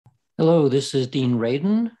Hello, this is Dean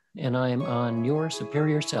Radin, and I'm on Your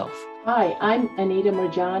Superior Self. Hi, I'm Anita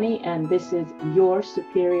Murjani, and this is Your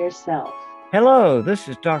Superior Self. Hello, this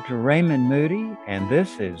is Dr. Raymond Moody, and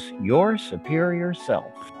this is Your Superior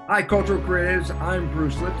Self. Hi, Cultural Creatives. I'm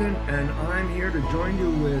Bruce Lipton, and I'm here to join you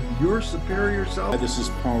with Your Superior Self. Hi, this is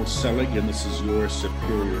Paul Selig, and this is Your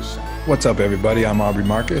Superior Self. What's up, everybody? I'm Aubrey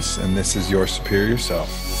Marcus, and this is Your Superior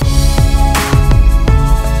Self.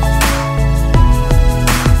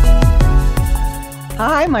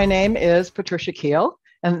 Hi, my name is Patricia Keel,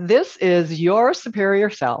 and this is Your Superior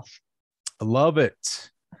Self. I love it.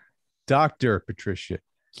 Dr. Patricia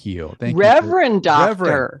Keel. Thank Reverend you.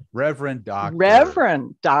 Doctor. Reverend Doctor.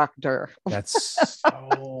 Reverend Doctor. That's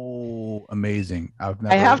so amazing.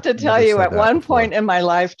 I have to tell you, at one point in my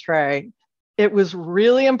life, Trey, it was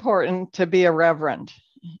really important to be a reverend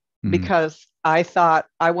because I thought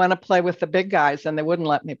I want to play with the big guys and they wouldn't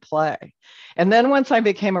let me play. And then once I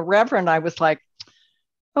became a reverend, I was like,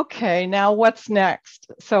 okay, now what's next?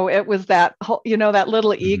 So it was that whole, that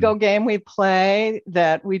little ego game we play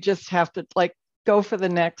that we just have to go for the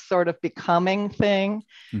next sort of becoming thing.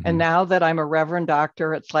 And now that I'm a Reverend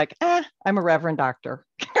Doctor, it's like, I'm a Reverend Doctor.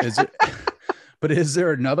 Is it? But is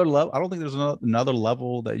there another level? I don't think there's another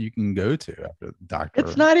level that you can go to after Doctor.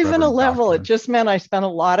 It's not even Reverend a level. Doctor. It just meant I spent a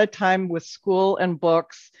lot of time with school and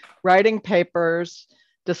books, writing papers,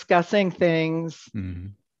 discussing things.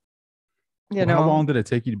 How long did it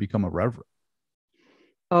take you to become a reverend?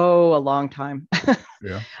 Oh, a long time.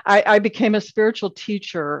 Yeah. I became a spiritual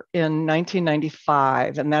teacher in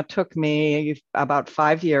 1995, and that took me about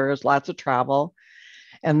 5 years, lots of travel.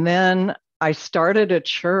 And then I started a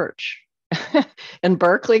church in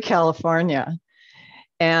Berkeley, California.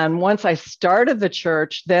 And once I started the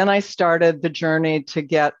church, then I started the journey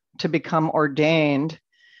to become ordained,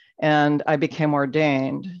 and I became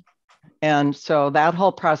ordained. And so that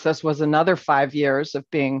whole process was another 5 years of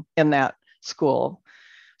being in that school.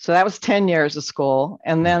 So that was 10 years of school.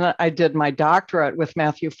 And then I did my doctorate with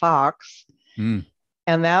Matthew Fox. And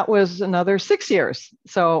that was another 6 years.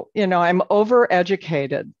 So, I'm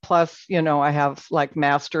overeducated. Plus, I have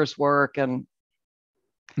master's work and,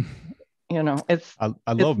 it's.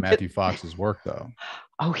 I love Matthew Fox's work, though.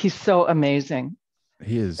 Oh, he's so amazing.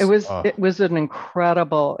 He is. It was an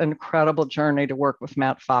incredible journey to work with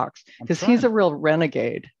Matt Fox because he's a real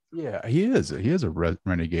renegade. Yeah, he is. He is a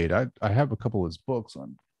renegade. I have a couple of his books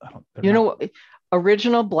on.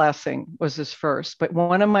 Original Blessing was his first, but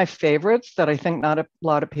one of my favorites that I think not a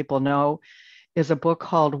lot of people know is a book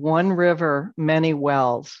called One River, Many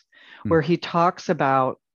Wells, where he talks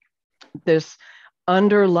about this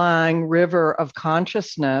underlying river of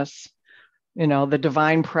consciousness, the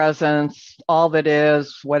divine presence, all that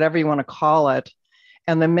is, whatever you want to call it,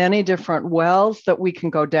 and the many different wells that we can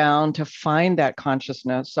go down to find that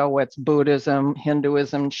consciousness. So it's Buddhism,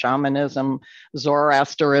 Hinduism, shamanism,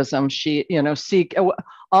 Zoroastrianism, Sikh,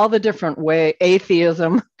 all the different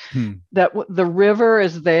atheism, that the river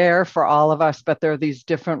is there for all of us, but there are these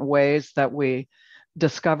different ways that we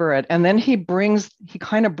discover it. And then he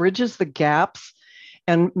kind of bridges the gaps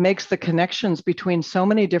and makes the connections between so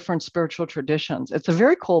many different spiritual traditions. It's a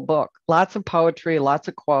very cool book. Lots of poetry, lots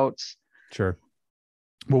of quotes. Sure.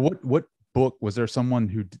 Well, what book was there? Someone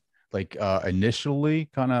who initially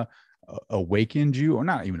kind of awakened you, or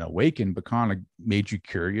not even awakened, but kind of made you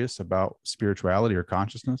curious about spirituality or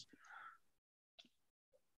consciousness?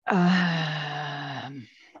 I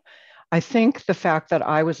think the fact that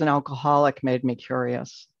I was an alcoholic made me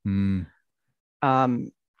curious.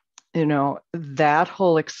 That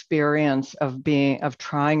whole experience of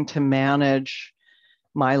trying to manage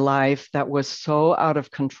my life that was so out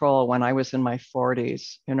of control when I was in my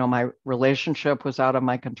 40s. My relationship was out of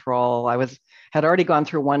my control. Had already gone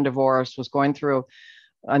through one divorce, was going through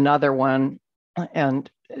another one, and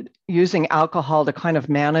using alcohol to kind of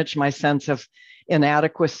manage my sense of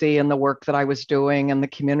inadequacy in the work that I was doing and the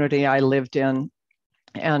community I lived in.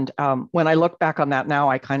 And when I look back on that now,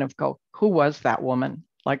 I kind of go, who was that woman?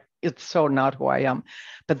 It's so not who I am.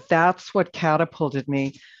 But that's what catapulted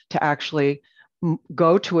me to actually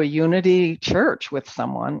go to a unity church with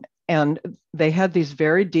someone. And they had these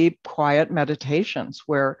very deep, quiet meditations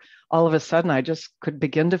where all of a sudden I just could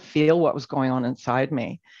begin to feel what was going on inside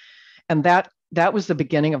me. And that was the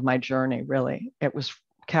beginning of my journey, really. It was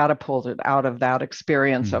catapulted out of that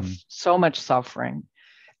experience of so much suffering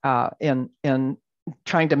in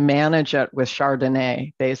trying to manage it with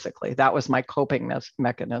Chardonnay, basically. That was my coping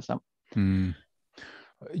mechanism.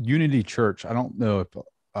 Unity Church. I don't know if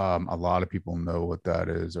a lot of people know what that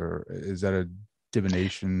is, or is that a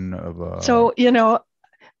divination of So,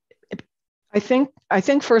 I think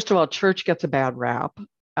first of all, church gets a bad rap.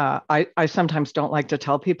 I sometimes don't like to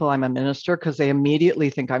tell people I'm a minister because they immediately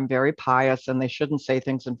think I'm very pious and they shouldn't say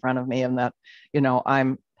things in front of me, and that,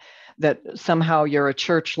 that somehow you're a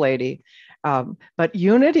church lady. But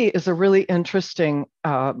unity is a really interesting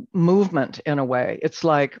movement in a way. It's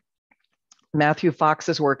like Matthew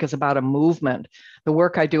Fox's work is about a movement. The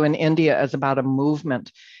work I do in India is about a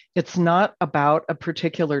movement. It's not about a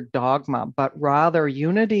particular dogma, but rather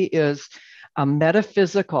unity is a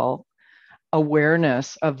metaphysical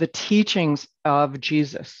awareness of the teachings of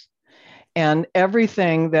Jesus. And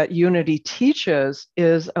everything that unity teaches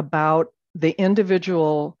is about the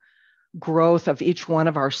individual growth of each one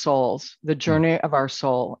of our souls, the journey of our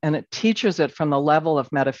soul. And it teaches it from the level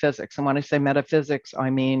of metaphysics. And when I say metaphysics, I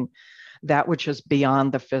mean that which is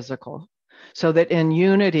beyond the physical. So that in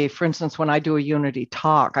unity, for instance, when I do a unity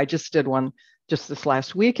talk, I just did one just this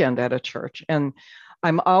last weekend at a church. And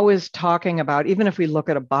I'm always talking about, even if we look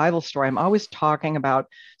at a Bible story, I'm always talking about,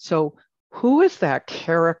 so who is that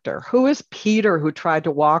character? Who is Peter who tried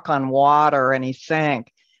to walk on water and he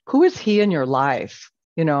sank? Who is he in your life?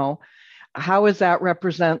 How does that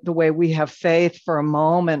represent the way we have faith for a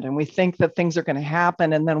moment and we think that things are going to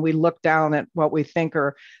happen, and then we look down at what we think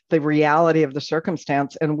are the reality of the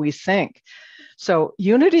circumstance and we sink? So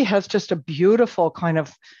unity has just a beautiful kind of,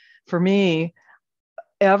 for me,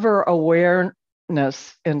 ever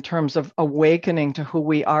awareness in terms of awakening to who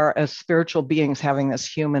we are as spiritual beings having this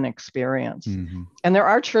human experience. Mm-hmm. And there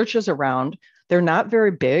are churches around. They're not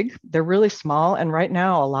very big. They're really small. And right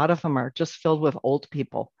now, a lot of them are just filled with old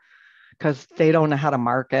people because they don't know how to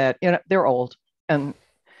market. They're old. And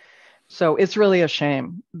so it's really a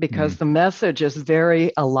shame because the message is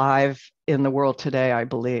very alive in the world today, I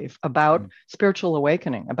believe, about spiritual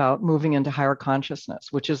awakening, about moving into higher consciousness,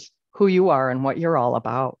 which is who you are and what you're all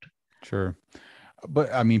about. Sure.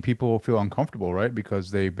 But I mean, people feel uncomfortable, right?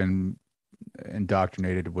 Because they've been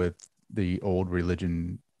indoctrinated with the old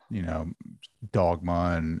religion,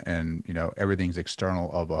 dogma and everything's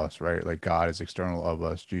external of us, right? Like God is external of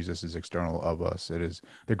us. Jesus is external of us. It is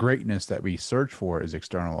the greatness that we search for is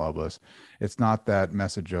external of us. It's not that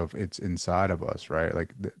message of it's inside of us, right?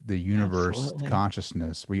 Like the universe, Absolutely.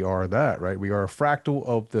 Consciousness, we are that, right? We are a fractal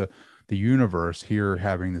of the universe here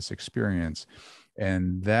having this experience.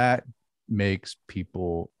 And that makes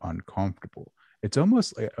people uncomfortable. It's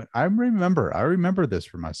almost like I remember this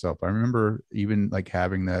for myself. I remember even like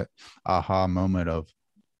having that aha moment of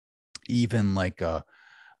even like a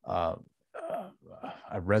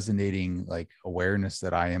resonating like awareness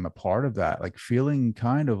that I am a part of that, like feeling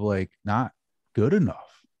kind of like not good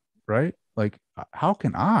enough, right? Like, how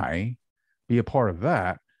can I be a part of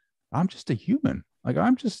that? I'm just a human. Like,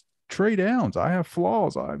 I'm just Trey Downs. I have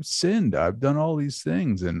flaws. I've sinned. I've done all these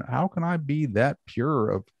things. And how can I be that pure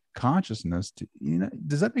of consciousness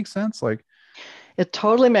does that make sense? Like, it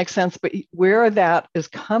totally makes sense. But where that is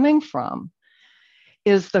coming from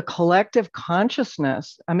is the collective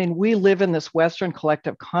consciousness. I mean, we live in this Western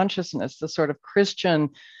collective consciousness, the sort of Christian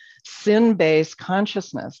sin-based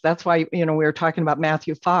consciousness. That's why, we were talking about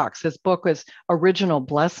Matthew Fox. His book was Original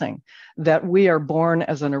Blessing, that we are born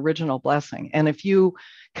as an original blessing. And if you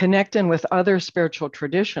connect in with other spiritual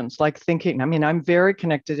traditions, like thinking, I'm very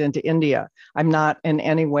connected into India. I'm not in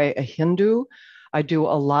any way a Hindu. I do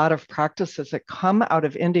a lot of practices that come out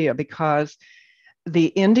of India because the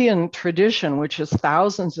Indian tradition, which is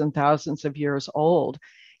thousands and thousands of years old,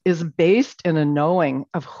 is based in a knowing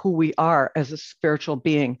of who we are as a spiritual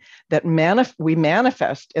being that we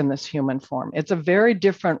manifest in this human form. It's a very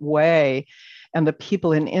different way. And the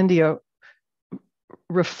people in India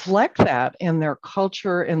reflect that in their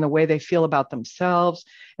culture, in the way they feel about themselves,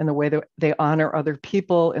 in the way that they honor other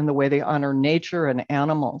people, in the way they honor nature and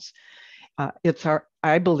animals.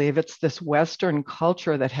 I believe it's this Western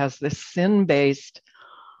culture that has this sin-based,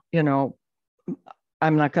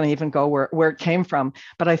 I'm not going to even go where it came from,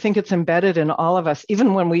 but I think it's embedded in all of us.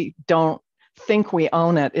 Even when we don't think we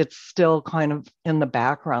own it, it's still kind of in the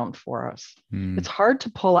background for us.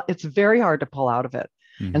 It's very hard to pull out of it.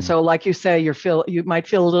 Mm-hmm. And so, like you say, you might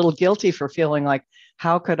feel a little guilty for feeling like,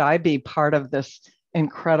 how could I be part of this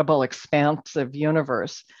incredible, expansive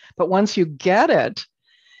universe? But once you get it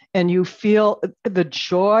and you feel the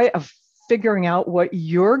joy of figuring out what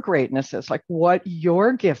your greatness is, like what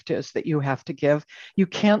your gift is that you have to give, you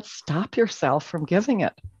can't stop yourself from giving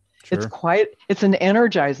it. Sure. It's an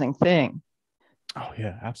energizing thing. Oh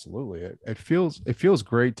yeah, absolutely. It feels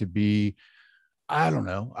great to be, I don't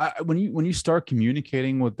know. When you start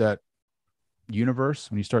communicating with that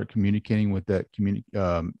universe, when you start communicating with that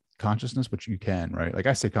consciousness, which you can, right? Like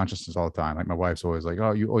I say consciousness all the time. Like my wife's always like,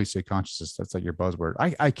 oh, you always say consciousness. That's like your buzzword.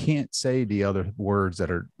 I can't say the other words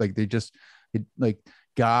that are like, like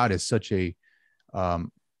God is such a,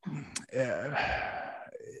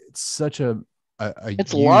 it's such a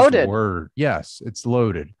it's used loaded word. Yes, it's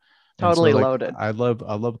loaded. Totally and so, like, loaded. I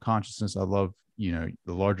love consciousness. I love, the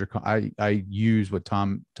larger, I use what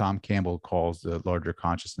Tom Campbell calls the larger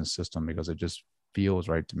consciousness system, because it just feels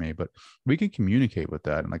right to me. But we can communicate with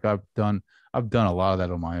that. And like, I've done a lot of that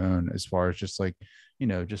on my own, as far as just like,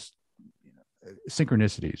 just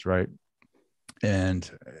synchronicities. Right. And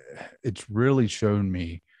it's really shown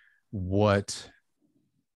me what,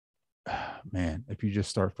 man, if you just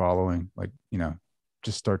start following, like,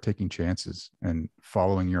 just start taking chances and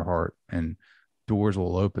following your heart, and doors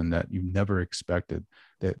will open that you never expected,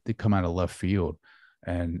 that they come out of left field.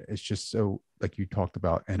 And it's just so, like you talked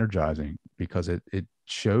about, energizing, because it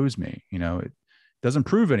shows me, it doesn't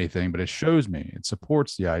prove anything, but it shows me, it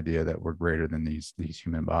supports the idea that we're greater than these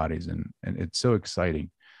human bodies. And it's so exciting.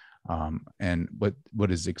 And what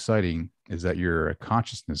is exciting is that you're a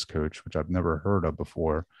consciousness coach, which I've never heard of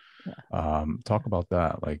before. Talk about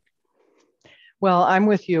that. Like, well, I'm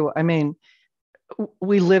with you. I mean,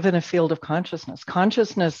 we live in a field of consciousness.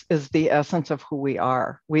 Consciousness is the essence of who we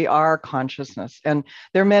are. We are consciousness. And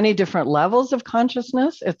there are many different levels of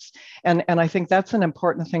consciousness. And I think that's an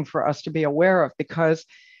important thing for us to be aware of, because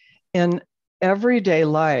in everyday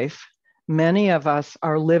life, many of us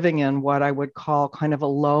are living in what I would call kind of a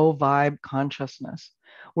low vibe consciousness.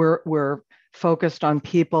 We're focused on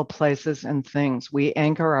people, places, and things. We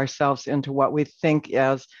anchor ourselves into what we think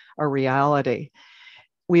is a reality.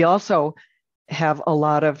 We also have a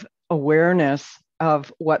lot of awareness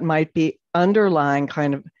of what might be underlying,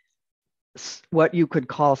 kind of what you could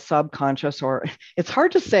call subconscious, or it's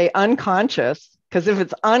hard to say unconscious, because if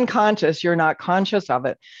it's unconscious, you're not conscious of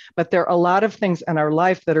it. But there are a lot of things in our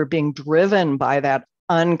life that are being driven by that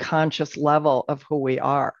unconscious level of who we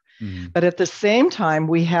are. Mm-hmm. But at the same time,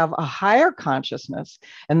 we have a higher consciousness.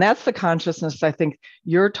 And that's the consciousness I think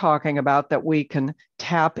you're talking about, that we can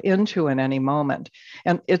tap into in any moment.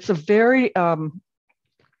 And it's a very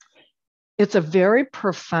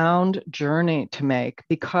profound journey to make,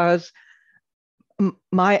 because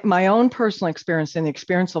my own personal experience, and the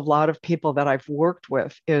experience of a lot of people that I've worked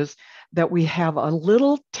with, is that we have a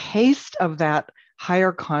little taste of that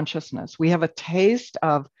higher consciousness. We have a taste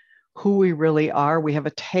of who we really are. We have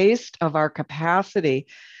a taste of our capacity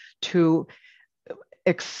to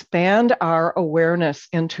expand our awareness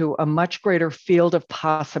into a much greater field of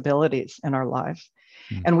possibilities in our lives.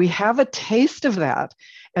 Mm-hmm. And we have a taste of that.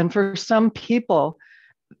 And for some people,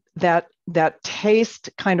 that taste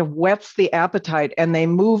kind of whets the appetite, and they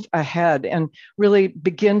move ahead and really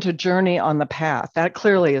begin to journey on the path. That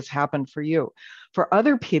clearly has happened for you. For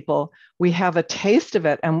other people, we have a taste of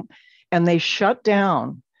it, and they shut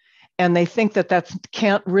down, and they think that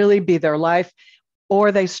can't really be their life,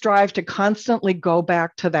 or they strive to constantly go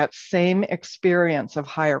back to that same experience of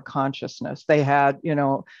higher consciousness. They had,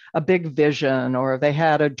 a big vision, or they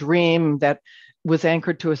had a dream that was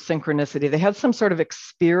anchored to a synchronicity. They had some sort of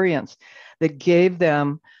experience that gave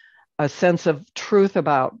them a sense of truth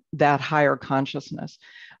about that higher consciousness.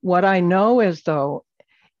 What I know is, though,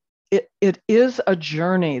 it is a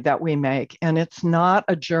journey that we make, and it's not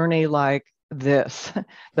a journey like this.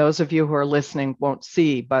 Those of you who are listening won't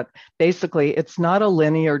see, but basically it's not a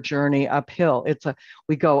linear journey uphill.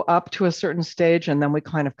 We go up to a certain stage, and then we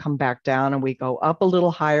kind of come back down, and we go up a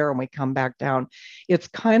little higher, and we come back down. It's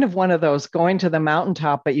kind of one of those going to the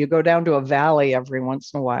mountaintop, but you go down to a valley every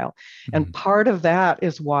once in a while. Mm-hmm. And part of that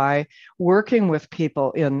is why working with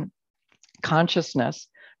people in consciousness,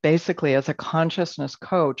 basically as a consciousness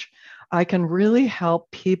coach, I can really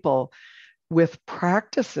help people with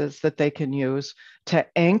practices that they can use to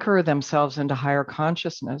anchor themselves into higher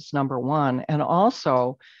consciousness, number one. And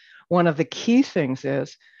also, one of the key things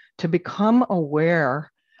is to become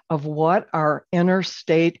aware of what our inner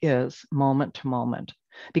state is moment to moment.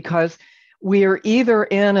 Because we are either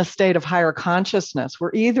in a state of higher consciousness,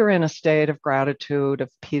 we're either in a state of gratitude,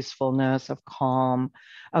 of peacefulness, of calm,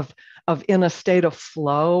 of in a state of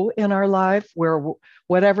flow in our life, where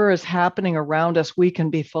whatever is happening around us, we can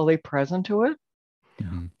be fully present to it.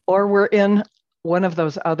 Mm-hmm. Or we're in one of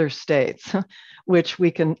those other states, which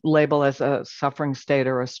we can label as a suffering state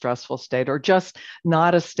or a stressful state, or just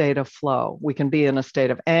not a state of flow. We can be in a state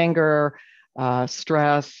of anger,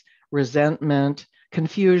 stress, resentment,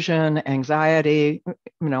 confusion, anxiety,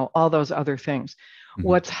 all those other things. Mm-hmm.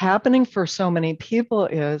 What's happening for so many people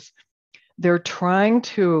is they're trying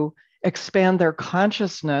to expand their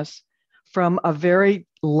consciousness from a very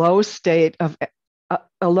low state of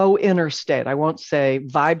a low inner state. I won't say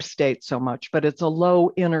vibe state so much, but it's a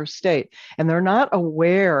low inner state. And they're not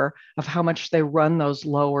aware of how much they run those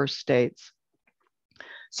lower states.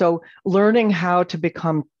 So learning how to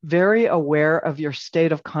become very aware of your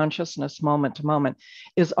state of consciousness moment to moment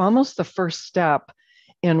is almost the first step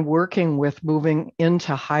in working with moving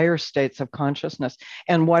into higher states of consciousness.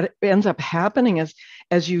 And what ends up happening is,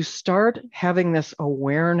 as you start having this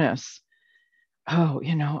awareness, oh,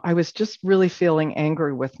 I was just really feeling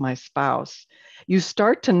angry with my spouse, you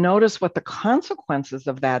start to notice what the consequences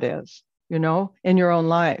of that is, in your own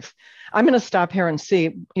life. I'm going to stop here and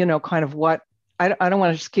see, kind of what, I don't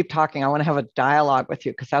want to just keep talking. I want to have a dialogue with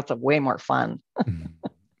you because that's way more fun.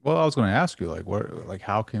 Well, I was going to ask you,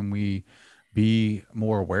 how can we be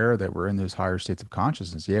more aware that we're in those higher states of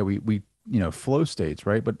consciousness? Yeah, we flow states,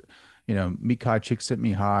 right? But Mikai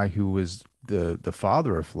Csikszentmihalyi, who was the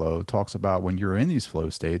father of flow, talks about when you're in these flow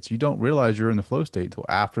states, you don't realize you're in the flow state until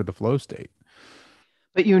after the flow state.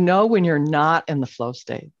 But when you're not in the flow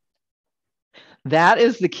state. That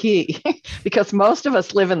is the key, because most of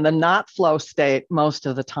us live in the not flow state most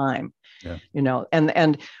of the time. Yeah.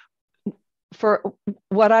 And for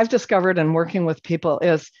what I've discovered in working with people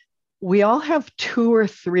is we all have 2 or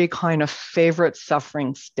 3 kind of favorite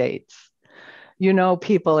suffering states.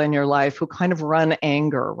 People in your life who kind of run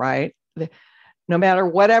anger, right? No matter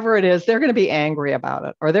whatever it is, they're going to be angry about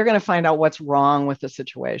it, or they're going to find out what's wrong with the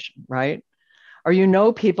situation, right?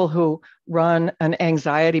 Or people who run an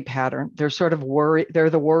anxiety pattern. They're sort of they're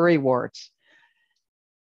the worry warts.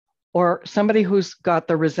 Or somebody who's got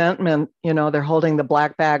the resentment, they're holding the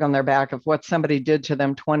black bag on their back of what somebody did to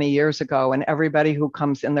them 20 years ago. And everybody who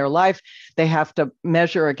comes in their life, they have to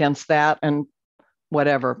measure against that and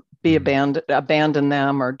whatever, abandon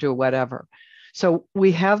them or do whatever. So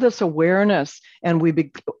we have this awareness, and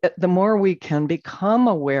the more we can become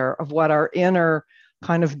aware of what our inner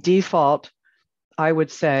kind of default, I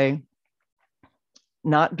would say,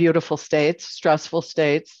 not beautiful states, stressful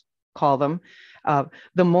states, call them,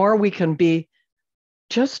 the more we can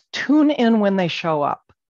just tune in when they show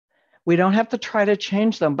up. We don't have to try to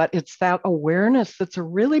change them, but it's that awareness that's a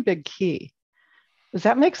really big key. Does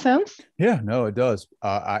that make sense? Yeah, no, it does.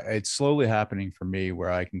 It's slowly happening for me,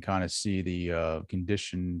 where I can kind of see the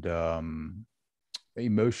conditioned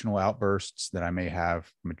emotional outbursts that I may have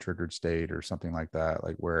from a triggered state or something like that,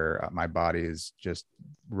 like where my body is just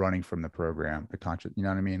running from the program, the conscious, you know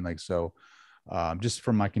what I mean? Just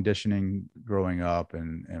from my conditioning growing up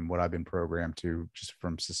and what I've been programmed to, just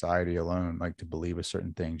from society alone, to believe a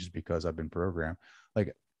certain thing just because I've been programmed.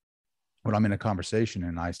 When I'm in a conversation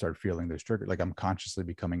and I start feeling those triggers, I'm consciously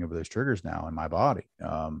becoming over those triggers now in my body.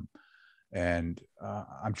 I'm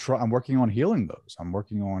working on healing those. I'm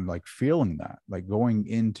working on feeling that, going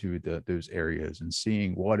into those areas and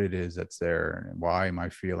seeing what it is that's there and why am I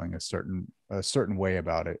feeling a certain way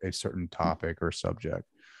about it, a certain topic or subject.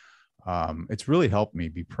 It's really helped me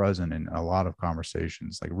be present in a lot of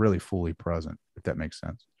conversations, really fully present, if that makes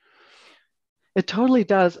sense. It totally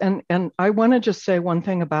does. And I want to just say one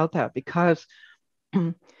thing about that, because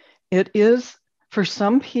it is, for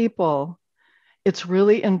some people, it's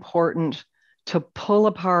really important to pull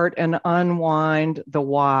apart and unwind the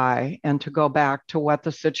why and to go back to what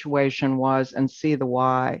the situation was and see the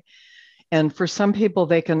why. And for some people,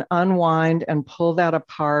 they can unwind and pull that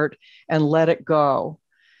apart and let it go.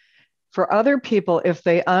 For other people, if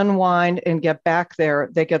they unwind and get back there,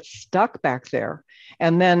 they get stuck back there.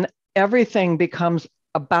 And then everything becomes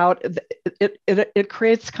about it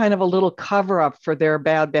creates kind of a little cover up for their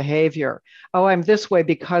bad behavior. Oh, I'm this way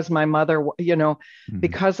because my mother,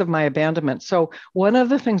 because of my abandonment. So one of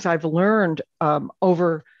the things I've learned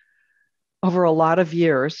over a lot of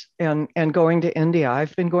years and going to India,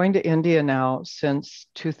 I've been going to India now since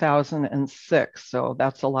 2006. So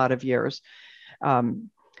that's a lot of years.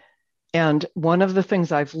 And one of the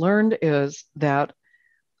things I've learned is that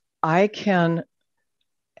I can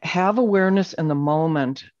have awareness in the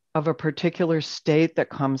moment of a particular state that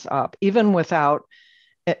comes up, even without,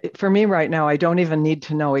 for me right now, I don't even need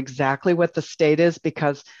to know exactly what the state is,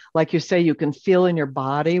 because like you say, you can feel in your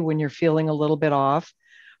body when you're feeling a little bit off.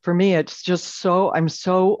 For me, it's just I'm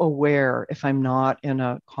so aware if I'm not in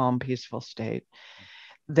a calm, peaceful state,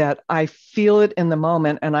 that I feel it in the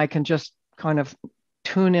moment and I can just kind of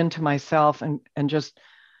tune into myself and just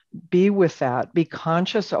be with that, be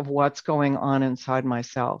conscious of what's going on inside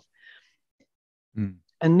myself.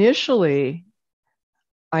 Initially,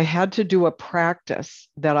 I had to do a practice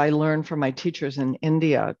that I learned from my teachers in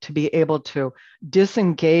India to be able to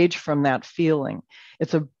disengage from that feeling.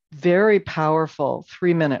 It's a very powerful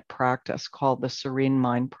 3-minute practice called the Serene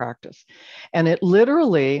Mind practice. And it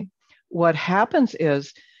literally, what happens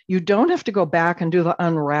is you don't have to go back and do the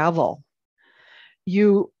unravel.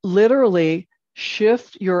 You literally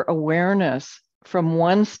shift your awareness from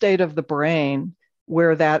one state of the brain,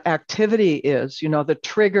 where that activity is, you know, the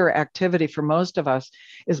trigger activity for most of us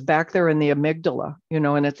is back there in the amygdala, you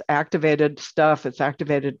know, and it's activated stuff. It's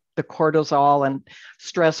activated the cortisol and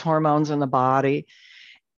stress hormones in the body.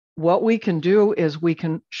 What we can do is we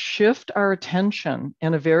can shift our attention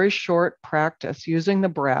in a very short practice using the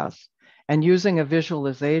breath and using a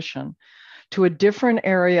visualization to a different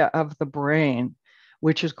area of the brain,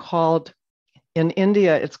 which is called, in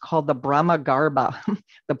India, it's called the Brahmagarbha.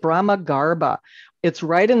 The Brahmagarbha. It's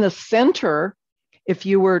right in the center. If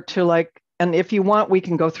you were to like, and if you want, we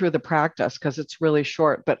can go through the practice because it's really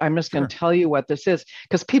short, but I'm just going to tell you what this is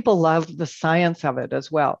because people love the science of it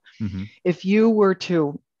as well. Mm-hmm. If you were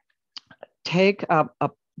to take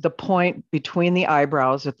the point between the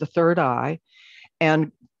eyebrows at the third eye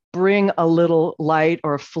and bring a little light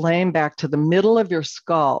or a flame back to the middle of your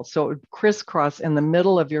skull, so it would crisscross in the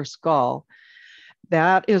middle of your skull,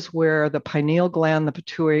 that is where the pineal gland, the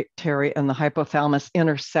pituitary, and the hypothalamus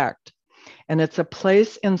intersect. And it's a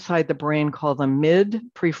place inside the brain called the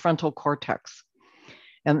mid-prefrontal cortex.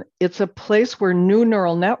 And it's a place where new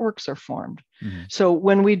neural networks are formed. Mm-hmm. So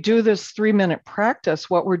when we do this 3-minute practice,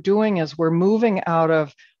 what we're doing is we're moving out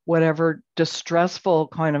of whatever distressful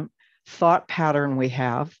kind of thought pattern we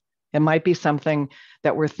have. It might be something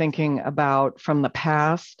that we're thinking about from the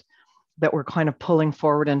past that we're kind of pulling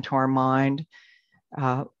forward into our mind.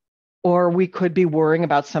 Or we could be worrying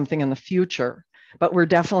about something in the future, but we're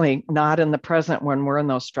definitely not in the present when we're in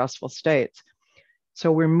those stressful states. So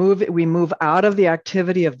we move out of the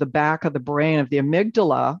activity of the back of the brain, of the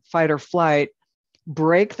amygdala, fight or flight,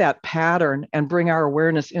 break that pattern and bring our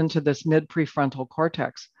awareness into this mid-prefrontal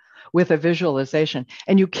cortex with a visualization.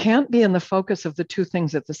 And you can't be in the focus of the two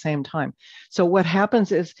things at the same time. So what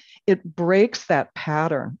happens is it breaks that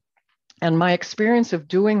pattern. And my experience of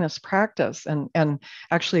doing this practice and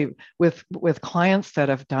actually with clients that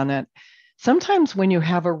have done it, sometimes when you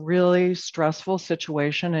have a really stressful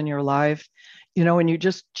situation in your life, you know, and you're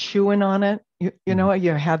just chewing on it, you know,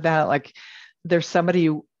 you had that, like there's somebody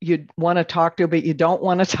you'd want to talk to, but you don't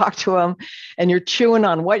want to talk to them. And you're chewing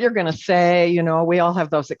on what you're going to say. You know, we all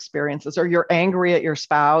have those experiences. Or you're angry at your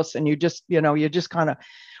spouse and you just kind of,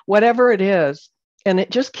 whatever it is, and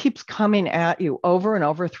it just keeps coming at you over and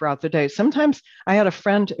over throughout the day. Sometimes I had a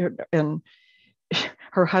friend and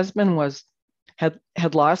her husband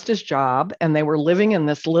had lost his job and they were living in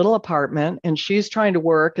this little apartment and she's trying to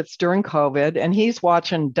work. It's during COVID and he's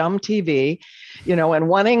watching dumb TV, you know, and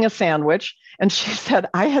wanting a sandwich. And she said,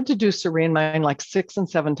 I had to do Serene Mind like 6 and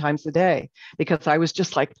 7 times a day because I was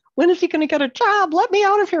just like, when is he going to get a job? Let me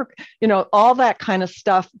out of here. You know, all that kind of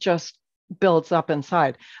stuff just builds up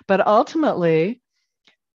inside. But ultimately,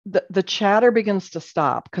 the chatter begins to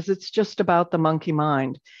stop because it's just about the monkey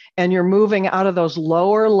mind. And you're moving out of those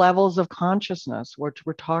lower levels of consciousness, which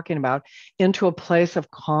we're talking about, into a place of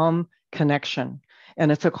calm connection.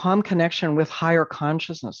 And it's a calm connection with higher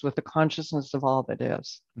consciousness, with the consciousness of all that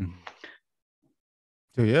is. Mm-hmm.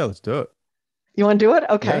 So yeah, let's do it. You want to do it?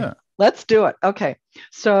 Okay, yeah. Let's do it. Okay,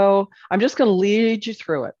 so I'm just going to lead you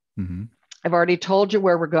through it. Mm-hmm. I've already told you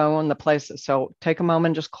where we're going, the places. So take a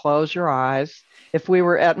moment, just close your eyes. If we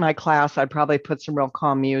were at my class, I'd probably put some real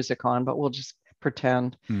calm music on, but we'll just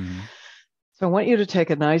pretend. Mm-hmm. So I want you to take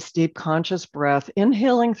a nice, deep, conscious breath,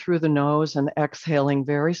 inhaling through the nose and exhaling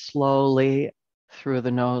very slowly through the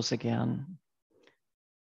nose again.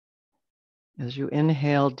 As you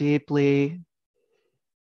inhale deeply,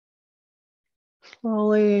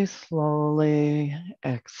 slowly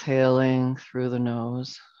exhaling through the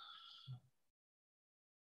nose.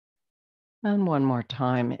 And one more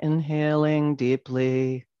time, inhaling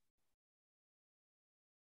deeply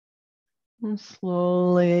and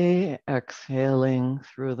slowly exhaling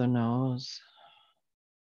through the nose.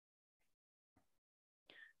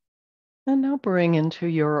 And now bring into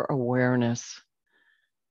your awareness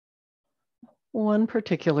one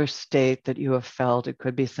particular state that you have felt. It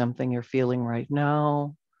could be something you're feeling right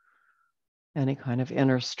now, any kind of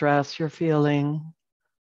inner stress you're feeling.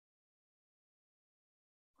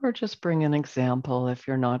 Or just bring an example if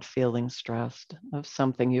you're not feeling stressed of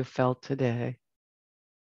something you felt today.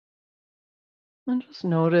 And just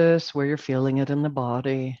notice where you're feeling it in the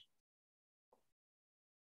body.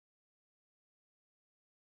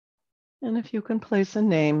 And if you can place a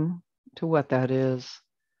name to what that is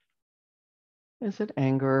it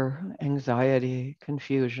anger, anxiety,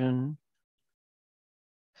 confusion,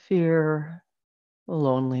 fear,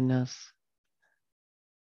 loneliness?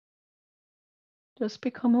 Just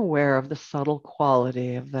become aware of the subtle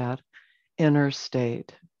quality of that inner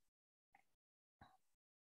state.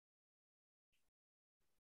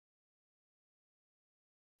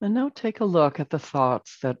 And now take a look at the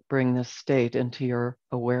thoughts that bring this state into your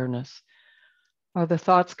awareness. Are the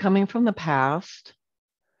thoughts coming from the past?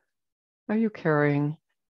 Are you carrying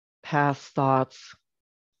past thoughts,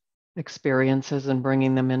 experiences, and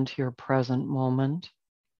bringing them into your present moment?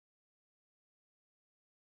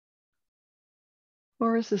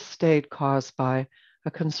 Or is this state caused by a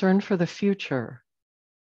concern for the future?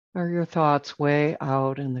 Are your thoughts way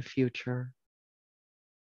out in the future?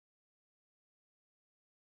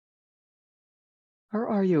 Or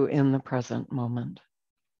are you in the present moment?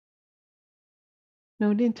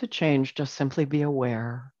 No need to change, just simply be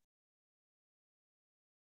aware.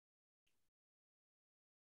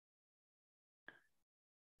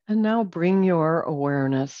 And now bring your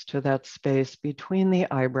awareness to that space between the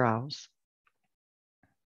eyebrows.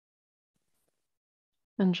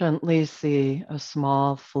 And gently see a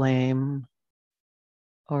small flame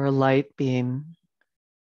or a light beam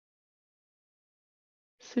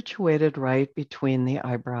situated right between the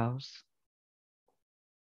eyebrows.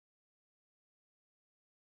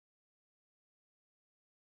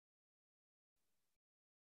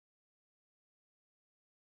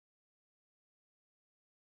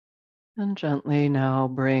 And gently now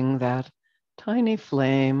bring that tiny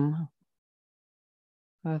flame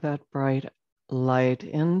or that bright light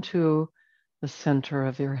into the center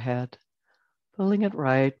of your head, pulling it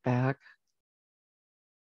right back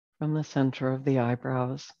from the center of the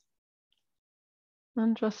eyebrows.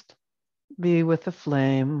 And just be with the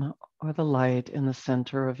flame or the light in the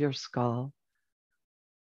center of your skull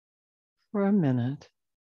for a minute.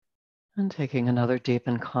 And taking another deep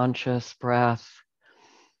and conscious breath.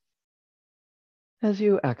 As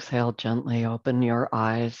you exhale, gently open your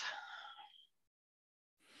eyes.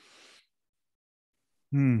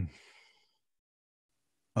 I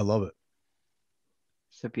love it.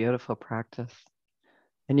 It's a beautiful practice.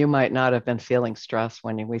 And you might not have been feeling stress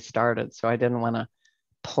when we started, so I didn't want to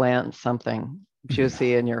plant something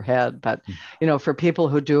juicy in your head. But, for people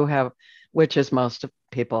who do have, which is most of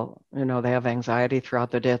people, they have anxiety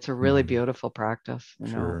throughout the day, it's a really beautiful practice,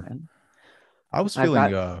 Sure. And I was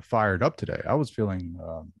feeling fired up today. I was feeling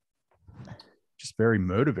just very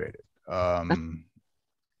motivated.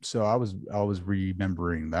 So I was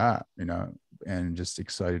remembering that, and just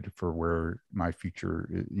excited for where my future,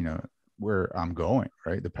 where I'm going,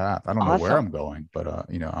 right? The path. I don't know where I'm going, but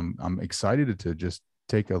I'm excited to just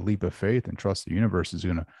take a leap of faith and trust the universe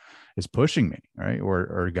is pushing me, right?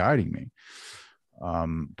 Or guiding me,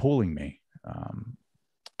 pulling me.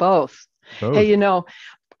 Both. Hey,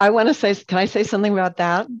 I want to say, can I say something about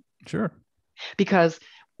that? Sure. Because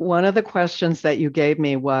one of the questions that you gave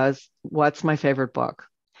me was, what's my favorite book?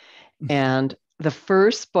 And the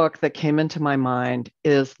first book that came into my mind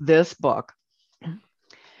is this book.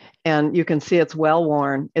 And you can see it's well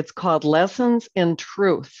worn. It's called Lessons in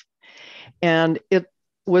Truth. And it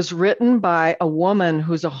was written by a woman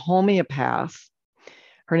who's a homeopath.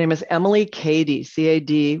 Her name is Emily Cady,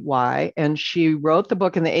 Cady, and she wrote the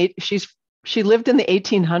book in the she lived in the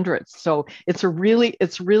 1800s. So it's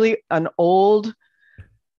really an old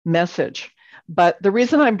message. But the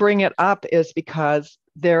reason I bring it up is because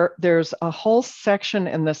there's a whole section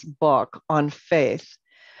in this book on faith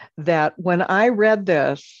that when I read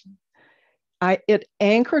this, it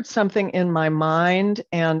anchored something in my mind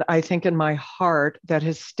and I think in my heart that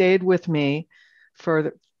has stayed with me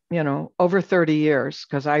for, over 30 years,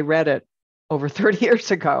 because I read it over 30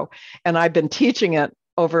 years ago and I've been teaching it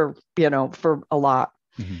over, for a lot.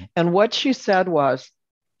 Mm-hmm. And what she said was,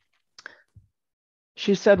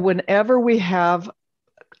 whenever we have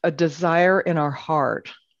a desire in our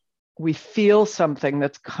heart, we feel something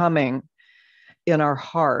that's coming in our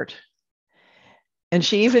heart. And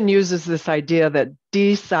she even uses this idea that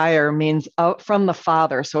desire means out from the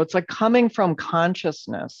Father. So it's like coming from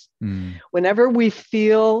consciousness. Mm. Whenever we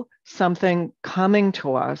feel something coming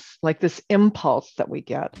to us, like this impulse that we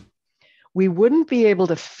get, we wouldn't be able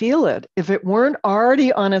to feel it if it weren't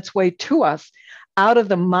already on its way to us out of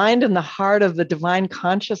the mind and the heart of the divine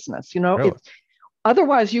consciousness. Really?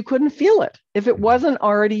 Otherwise, you couldn't feel it. If it wasn't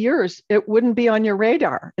already yours, it wouldn't be on your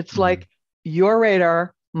radar. It's like your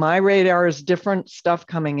radar, my radar is different stuff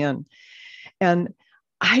coming in. And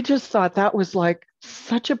I just thought that was like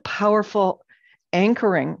such a powerful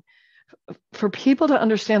anchoring for people to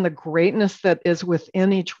understand the greatness that is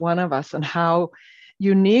within each one of us and how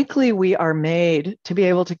uniquely we are made to be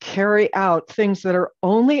able to carry out things that are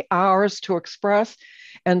only ours to express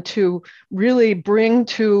and to really bring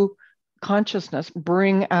to consciousness,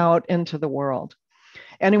 bring out into the world.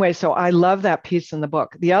 Anyway, so I love that piece in the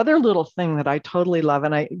book. The other little thing that I totally love,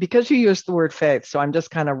 and because you used the word faith, so I'm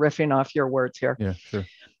just kind of riffing off your words here. Yeah, sure.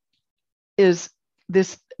 Is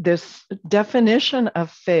this this definition of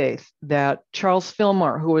faith that Charles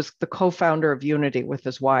Fillmore, who was the co-founder of Unity with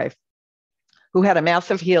his wife, who had a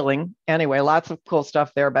massive healing, anyway, lots of cool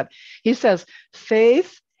stuff there, but he says,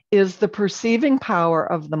 faith is the perceiving power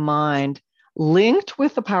of the mind linked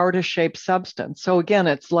with the power to shape substance. So again,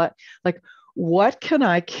 it's like what can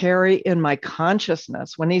I carry in my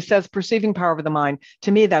consciousness? When he says perceiving power of the mind,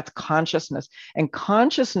 to me, that's consciousness. And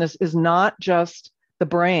consciousness is not just the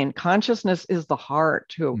brain. Consciousness is the heart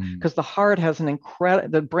too, because the heart has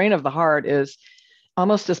the brain of the heart is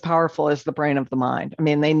almost as powerful as the brain of the mind. I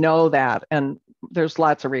mean, they know that. And there's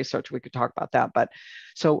lots of research. We could talk about that. But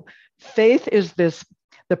so faith is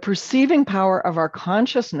the perceiving power of our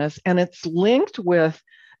consciousness, and it's linked with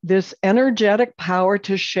this energetic power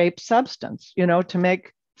to shape substance, to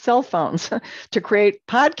make cell phones, to create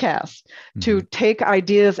podcasts, to take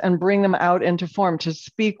ideas and bring them out into form, to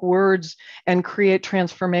speak words and create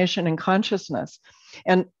transformation in consciousness.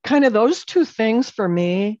 And kind of those two things for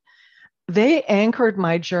me, they anchored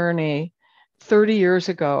my journey 30 years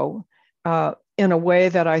ago in a way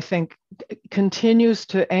that I think continues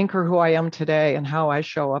to anchor who I am today and how I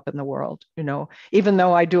show up in the world. Even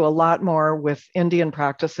though I do a lot more with Indian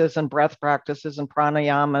practices and breath practices and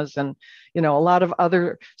pranayamas and, a lot of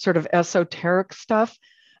other sort of esoteric stuff,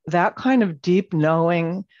 that kind of deep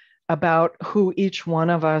knowing about who each one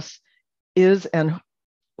of us is and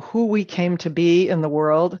who we came to be in the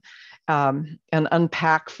world and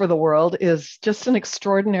unpack for the world is just an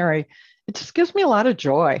extraordinary. It just gives me a lot of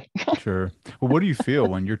joy. Sure. Well, what do you feel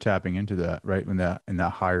when you're tapping into that, right? In that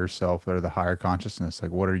higher self or the higher consciousness,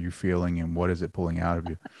 like what are you feeling and what is it pulling out of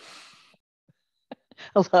you?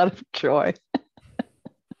 A lot of joy.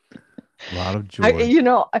 A lot of joy.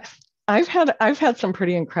 I've had some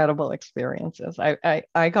pretty incredible experiences.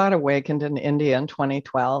 I got awakened in India in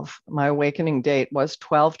 2012. My awakening date was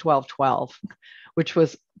 12/12/12, which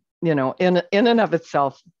was in and of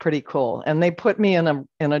itself pretty cool. And they put me in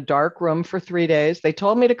a dark room for 3 days. They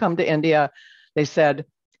told me to come to India. They said,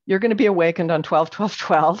 you're going to be awakened on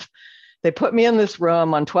 12/12/12. They put me in this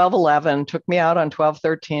room on 12/11, took me out on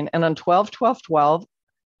 12/13. And on 12/12/12,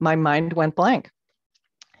 my mind went blank.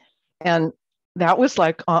 And that was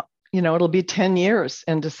like, it'll be 10 years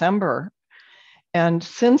in December. And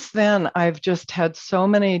since then, I've just had so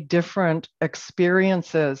many different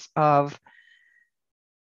experiences of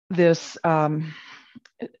this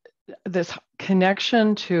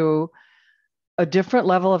connection to a different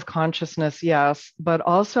level of consciousness, yes, but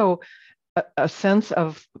also a sense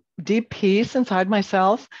of deep peace inside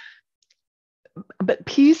myself, but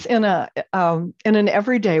peace in an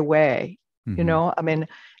everyday way. I mean,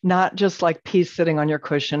 not just like peace sitting on your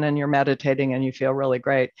cushion and you're meditating and you feel really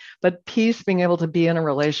great, but peace being able to be in a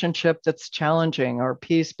relationship that's challenging, or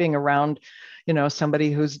peace being around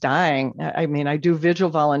somebody who's dying. I mean, I do vigil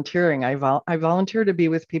volunteering. I volunteer to be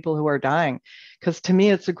with people who are dying, because to me,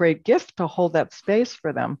 it's a great gift to hold that space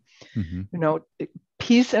for them.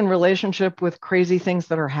 Peace in relationship with crazy things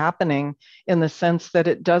that are happening, in the sense that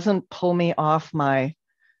it doesn't pull me off my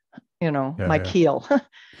keel.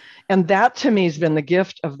 And that to me has been the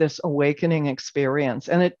gift of this awakening experience.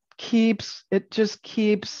 And it just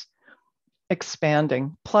keeps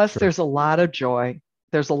expanding. Plus, there's a lot of joy.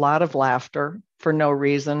 There's a lot of laughter for no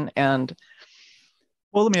reason. And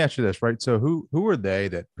well, let me ask you this, right? So who are they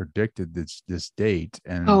that predicted this date?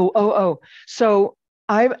 And so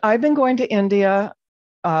I've been going to India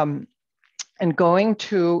and going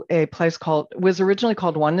to a place was originally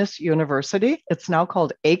called Oneness University. It's now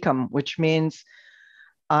called awaken, which means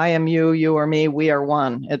I am you, you are me, we are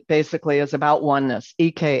one. It basically is about oneness.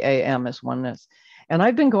 EKAM is oneness. And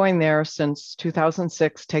I've been going there since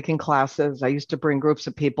 2006, taking classes. I used to bring groups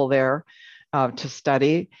of people there to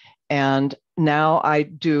study. And now I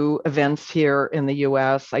do events here in the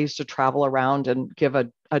US. I used to travel around and give a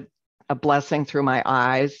blessing through my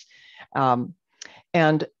eyes.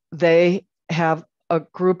 And they have a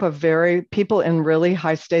group of people in really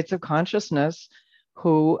high states of consciousness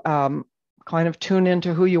who kind of tune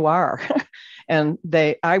into who you are. And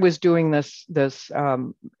I was doing this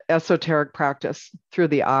esoteric practice through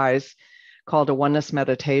the eyes called a oneness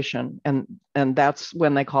meditation. And that's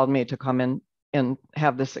when they called me to come in and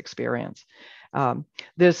have this experience.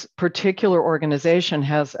 This particular organization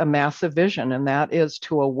has a massive vision, and that is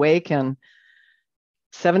to awaken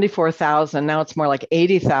 74,000, now it's more like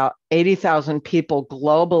 80,000 people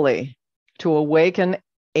globally, to awaken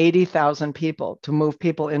 80,000 people, to move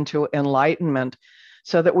people into enlightenment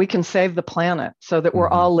so that we can save the planet, so that we're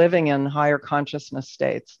all living in higher consciousness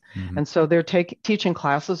states. And so they're teaching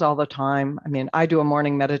classes all the time. I mean, I do a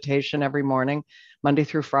morning meditation every morning, Monday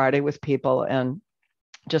through Friday, with people, and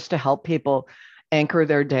just to help people anchor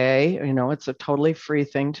their day. It's a totally free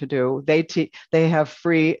thing to do. They have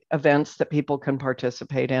free events that people can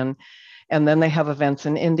participate in. And then they have events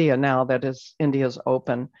in India now that is India's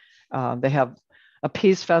open. They have a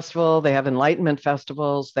peace festival, they have enlightenment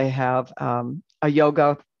festivals, they have a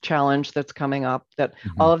yoga challenge that's coming up, that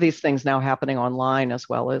all of these things now happening online as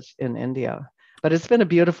well as in India. But it's been a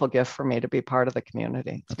beautiful gift for me to be part of the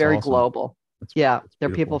community. It's very awesome. Global. There are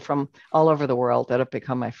people from all over the world that have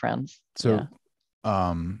become my friends. So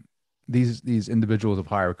these individuals of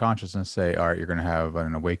higher consciousness say, all right, you're going to have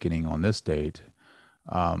an awakening on this date.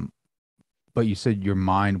 But you said your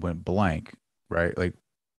mind went blank, right? Like,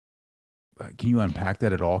 can you unpack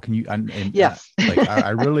that at all? Can you? Yes. I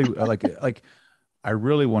really I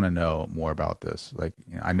really want to know more about this. Like,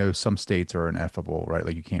 I know some states are ineffable, right?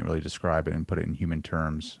 Like, you can't really describe it and put it in human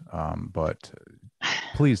terms. But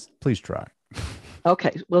please try.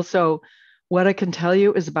 Okay. Well, so what I can tell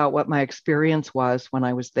you is about what my experience was when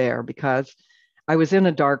I was there, because I was in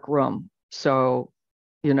a dark room. So,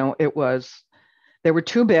 there were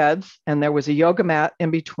 2 beds and there was a yoga mat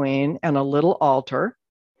in between and a little altar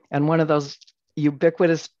and one of those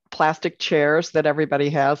ubiquitous plastic chairs that everybody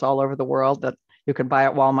has all over the world that you can buy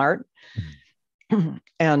at Walmart.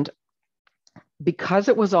 And because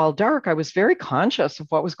it was all dark, I was very conscious of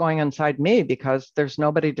what was going inside me because there's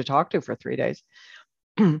nobody to talk to for 3 days.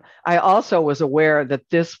 I also was aware that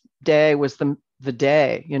this day was the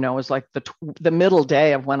day, it was like the middle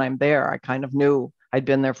day of when I'm there. I kind of knew I'd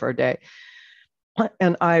been there for a day.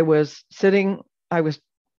 And I was sitting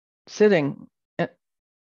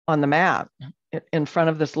on the mat in front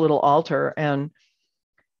of this little altar. And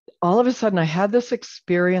all of a sudden I had this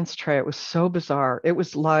experience, Trey. It was so bizarre. It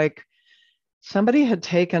was like somebody had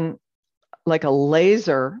taken like a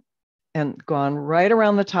laser and gone right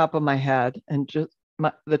around the top of my head, and just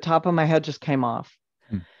the top of my head just came off.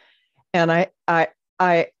 And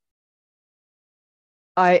I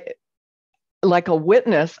like a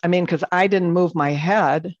witness, because I didn't move my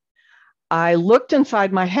head, I looked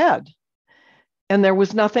inside my head and there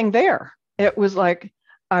was nothing there. It was like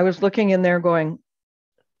I was looking in there going,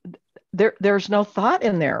 there's no thought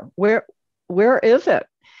in there. Where is it?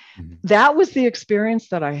 That was the experience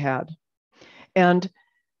that I had. And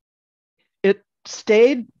it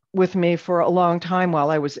stayed with me for a long time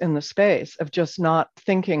while I was in the space of just not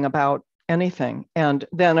thinking about anything. And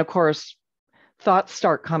then, of course, thoughts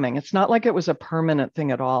start coming. It's not like it was a permanent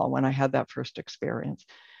thing at all when I had that first experience.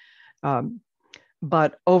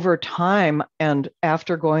 But over time, and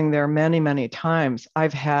after going there many, many times,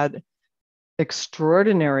 I've had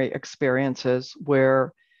extraordinary experiences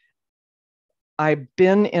where I've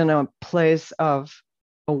been in a place of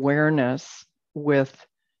awareness with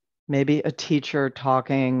maybe a teacher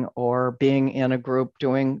talking, or being in a group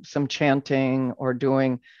doing some chanting or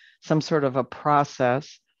doing some sort of a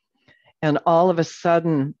process. And all of a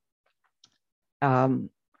sudden,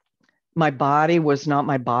 my body was not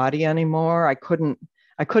my body anymore. I couldn't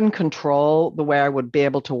control the way I would be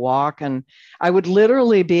able to walk. And I would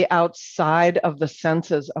literally be outside of the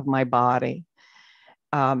senses of my body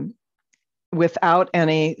without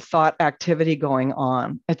any thought activity going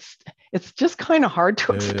on. It's just kind of hard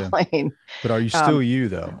to explain. But are you still you,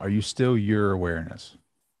 though? Are you still your awareness?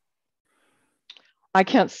 I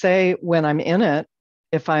can't say when I'm in it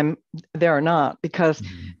if I'm there or not, because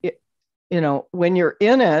when you're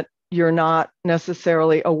in it, you're not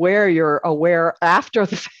necessarily aware. You're aware after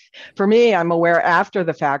for me, I'm aware after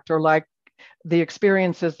the fact, or like the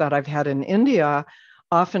experiences that I've had in India.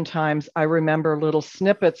 Oftentimes I remember little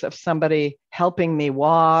snippets of somebody helping me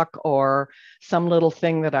walk, or some little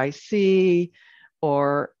thing that I see,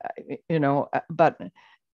 or, but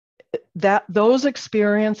those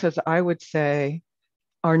experiences, I would say,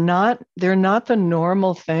 they're not the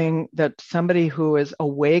normal thing that somebody who is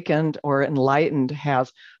awakened or enlightened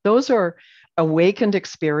has. Those are awakened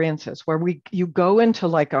experiences where you go into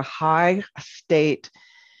like a high state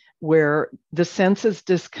where the senses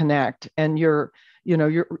disconnect and you're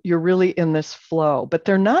really in this flow, but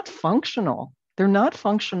they're not functional. They're not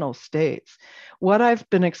functional states. What I've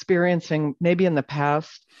been experiencing maybe in the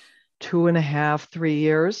past 2.5, 3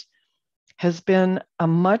 years has been a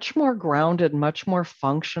much more grounded, much more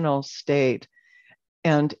functional state.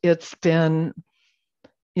 And it's been,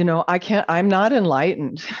 I'm not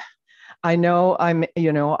enlightened. I know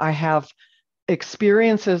I have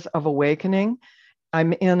experiences of awakening.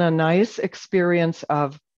 I'm in a nice experience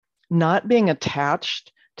of not being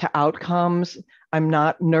attached to outcomes. I'm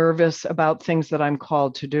not nervous about things that I'm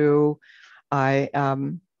called to do.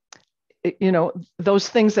 Those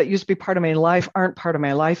things that used to be part of my life aren't part of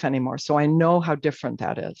my life anymore. So I know how different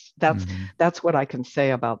that is. That's what I can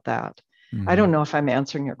say about that. I don't know if I'm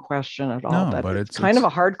answering your question at all, No, but it's kind of a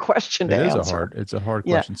hard question to answer. It's a hard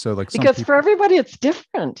Yeah. question. So like, because for everybody, it's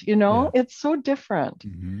different, it's so different.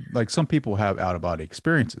 Like some people have out of body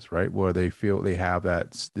experiences, right? Where they feel they have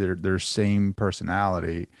that their same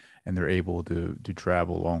personality and they're able to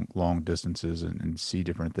travel long distances and see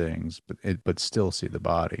different things, but still see the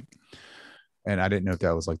body. And I didn't know if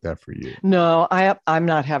that was like that for you. No, I'm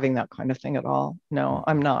not having that kind of thing at all. No,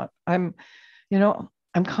 I'm not. I'm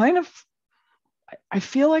kind of, I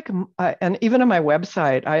feel like, and even on my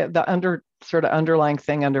website, the underlying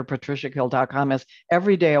thing under patriciakeel.com is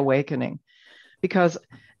everyday awakening, because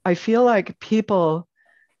I feel like people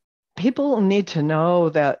need to know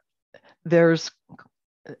that there's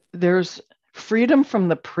freedom from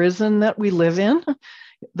the prison that we live in,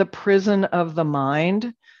 the prison of the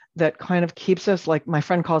mind that kind of keeps us, like my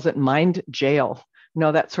friend calls it, mind jail.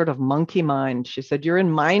 That sort of monkey mind. She said, you're in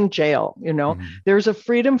mind jail. There's a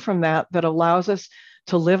freedom from that allows us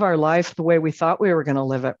to live our life the way we thought we were going to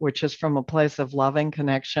live it, which is from a place of loving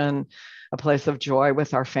connection, a place of joy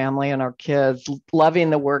with our family and our kids, loving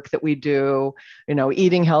the work that we do,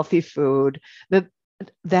 eating healthy food.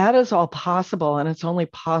 That is all possible. And it's only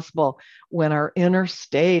possible when our inner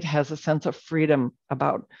state has a sense of freedom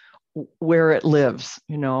about where it lives,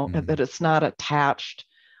 that it's not attached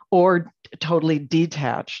or totally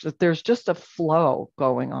detached, that there's just a flow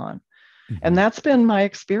going on. And that's been my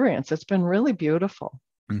experience. It's been really beautiful.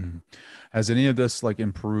 Has any of this like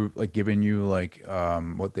improved, like given you like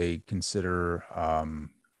what they consider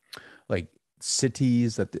like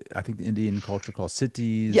cities that I think the Indian culture calls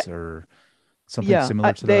cities, or something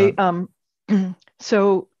similar to that?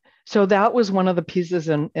 So that was one of the pieces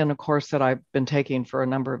in a course that I've been taking for a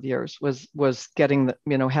number of years was getting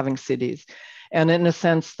having cities. And in a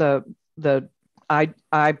sense, the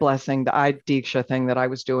eye blessing, the eye diksha thing that I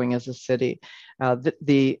was doing as a city,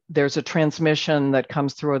 there's a transmission that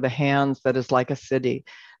comes through the hands that is like a city.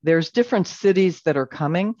 There's different cities that are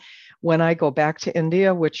coming. When I go back to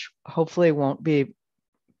India, which hopefully won't be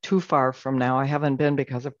too far from now, I haven't been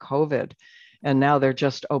because of COVID, and now they're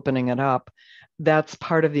just opening it up. That's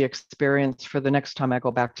part of the experience for the next time I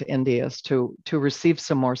go back to India, is to receive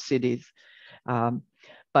some more cities.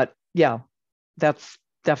 But yeah, that's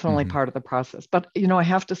definitely part of the process. But, I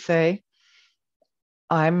have to say,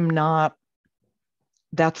 that's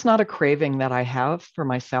not a craving that I have for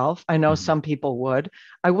myself. I know some people would.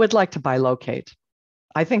 I would like to bilocate.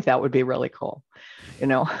 I think that would be really cool,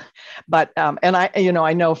 but, and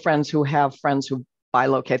I know friends who have friends who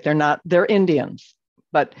bilocate. They're Indians,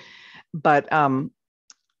 but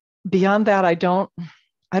beyond that, I don't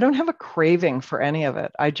have a craving for any of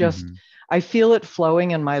it. I feel it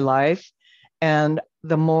flowing in my life. And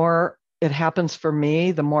the more it happens for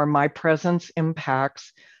me, the more my presence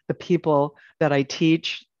impacts the people that I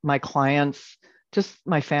teach, my clients, just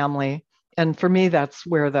my family. And for me, that's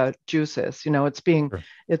where the juice is. It's being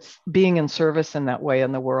in service in that way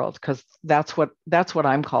in the world, because that's what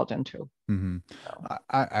I'm called into.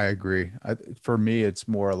 I agree. For me, it's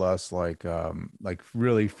more or less like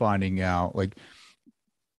really finding out like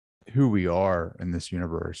who we are in this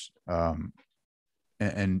universe,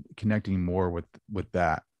 and connecting more with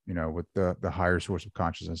that, with the higher source of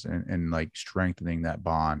consciousness, and like strengthening that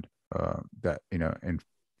bond, that, and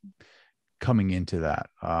coming into that,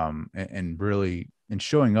 and really, and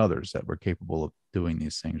showing others that we're capable of doing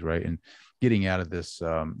these things, right? And getting out of this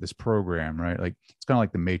program, right? Like it's kind of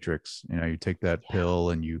like the Matrix. You take that pill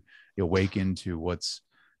and you awaken to what's,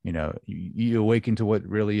 you awaken to what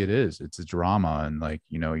really it is. It's a drama, and like,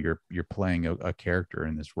 you're playing a character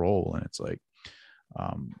in this role, and it's like,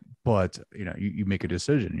 but you make a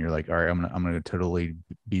decision. You're like, all right, I'm gonna totally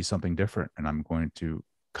be something different, and I'm going to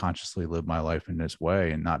consciously live my life in this way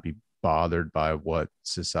and not be bothered by what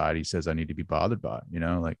society says I need to be bothered by,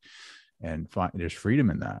 and there's freedom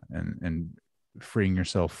in that, and freeing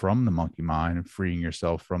yourself from the monkey mind, and freeing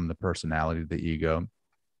yourself from the personality, the ego.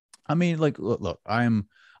 I mean, like, look, I am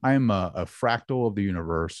a fractal of the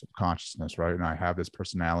universe of consciousness, right? And I have this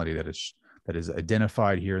personality that is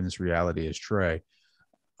identified here in this reality as Trey.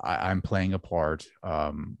 I'm playing a part.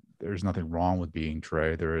 There's nothing wrong with being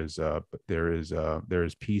Trey. There is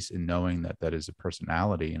peace in knowing that is a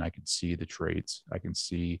personality, and I can see the traits. I can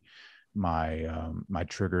see my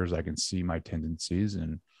triggers. I can see my tendencies,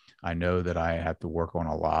 and I know that I have to work on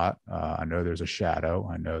a lot. I know there's a shadow.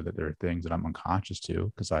 I know that there are things that I'm unconscious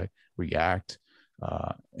to, because I react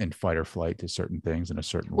in fight or flight to certain things in a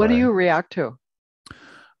certain way. What do you react to?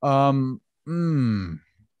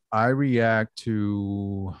 I react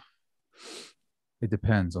to, it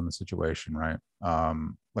depends on the situation, right?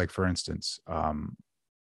 Like for instance,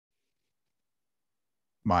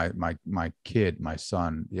 my kid, my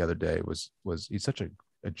son, the other day was he's such a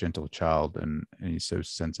gentle child, and he's so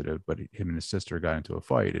sensitive, but him and his sister got into a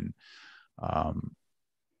fight, and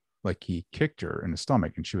like he kicked her in the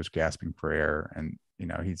stomach and she was gasping for air, and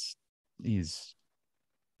he's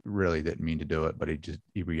really didn't mean to do it, but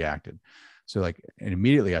he reacted. So like, and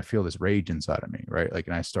immediately I feel this rage inside of me, right? Like,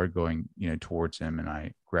 and I start going, towards him, and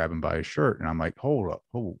I grab him by his shirt, and I'm like, hold up,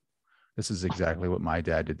 this is exactly what my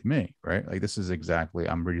dad did to me, right? Like, this is exactly,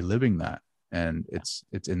 I'm reliving that. And it's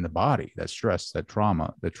in the body, that stress, that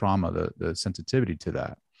trauma, the sensitivity to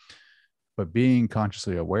that. But being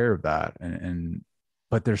consciously aware of that,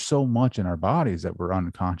 but there's so much in our bodies that we're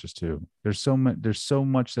unconscious to. There's so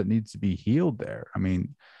much that needs to be healed there. I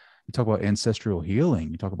mean, you talk about ancestral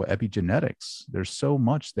healing, you talk about epigenetics. There's so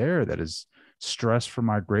much there that is stress from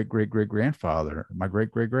my great-great-great-grandfather, my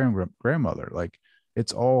great-great-grandmother. Like,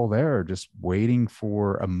 it's all there, just waiting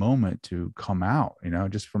for a moment to come out,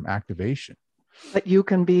 just from activation. But you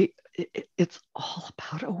can be, it's all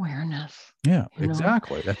about awareness. Yeah,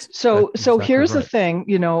 exactly. That's so exactly here's right. the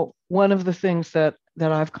thing, one of the things that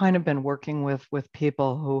I've kind of been working with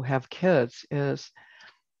people who have kids is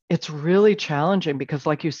it's really challenging because,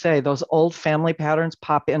 like you say, those old family patterns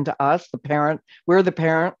pop into us, we're the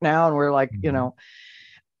parent now, and we're like,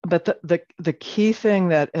 but the key thing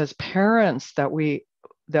that as parents that we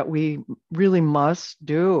really must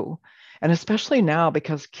do, and especially now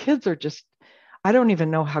because kids are just, I don't even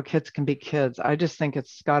know how kids can be kids. I just think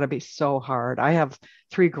it's got to be so hard. I have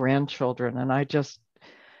 3 grandchildren, and I just,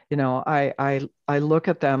 I look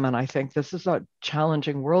at them and I think this is a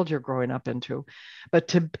challenging world you're growing up into. But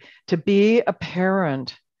to be a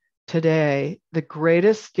parent today, the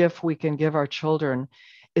greatest gift we can give our children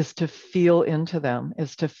is to feel into them,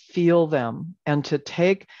 is to feel them, and to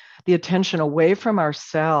take the attention away from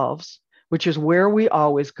ourselves, which is where we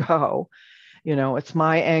always go. It's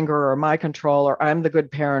my anger or my control, or I'm the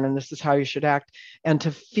good parent and this is how you should act, and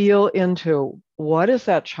to feel into what is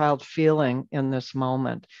that child feeling in this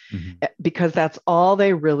moment, because that's all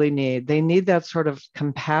they really need. They need that sort of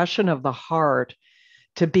compassion of the heart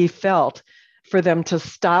to be felt, for them to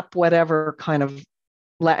stop whatever kind of,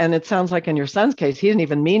 and it sounds like in your son's case, he didn't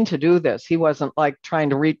even mean to do this. He wasn't like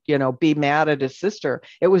trying to be mad at his sister.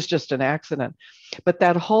 It was just an accident. But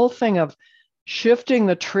that whole thing of shifting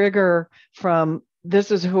the trigger from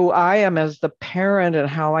this is who I am as the parent and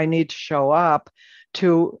how I need to show up,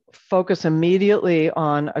 to focus immediately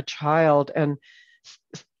on a child and,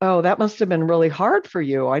 oh, that must have been really hard for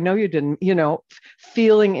you. I know you didn't,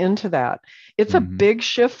 feeling into that. It's a big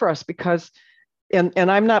shift for us because, and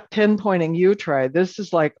I'm not pinpointing you, Trey. This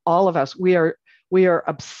is like all of us. We are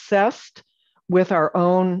obsessed with our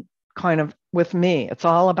own with me. It's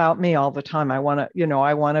all about me all the time. I want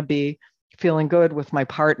to be feeling good with my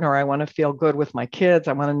partner. I want to feel good with my kids.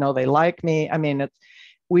 I want to know they like me. I mean,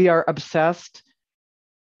 we are obsessed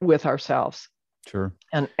with ourselves. Sure.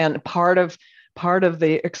 And part of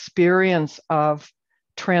the experience of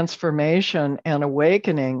transformation and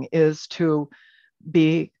awakening is to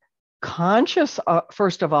be conscious,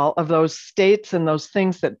 first of all, of those states and those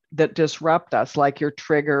things that disrupt us, like your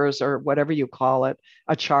triggers or whatever you call it,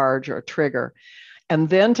 a charge or a trigger. And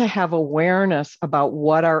then to have awareness about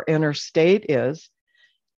what our inner state is,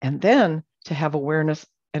 and then to have awareness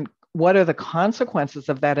and what are the consequences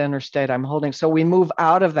of that inner state I'm holding. So we move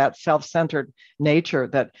out of that self-centered nature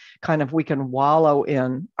that kind of we can wallow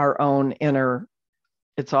in our own inner,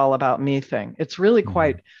 it's all about me thing. It's really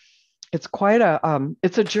it's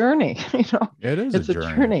a journey, It is it's a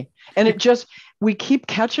journey. And we keep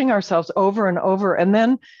catching ourselves over and over. And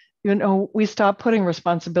then, we stop putting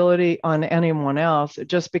responsibility on anyone else. It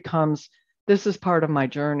just becomes, this is part of my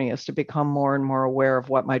journey, is to become more and more aware of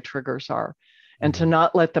what my triggers are and to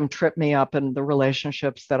not let them trip me up in the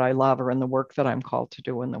relationships that I love or in the work that I'm called to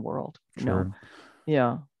do in the world. Sure.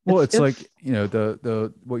 Yeah. Well, it's like,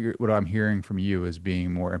 the what I'm hearing from you is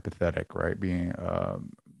being more empathetic, right? Being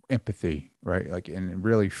empathy, right? Like, and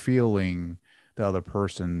really feeling the other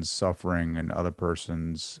person's suffering and other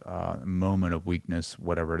person's moment of weakness,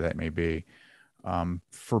 whatever that may be.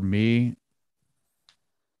 For me,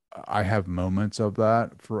 I have moments of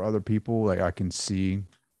that for other people. Like, I can see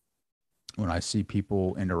when I see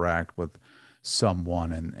people interact with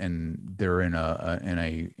someone and they're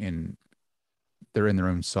they're in their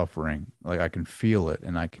own suffering. Like, I can feel it,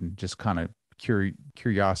 and I can just kind of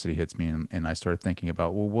curiosity hits me, and I start thinking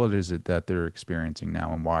about, well, what is it that they're experiencing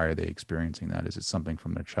now, and why are they experiencing that? Is it something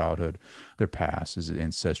from their childhood, their past? Is it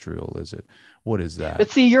ancestral? What is that?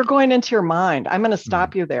 But see, you're going into your mind. I'm going to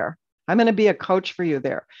stop you there. I'm going to be a coach for you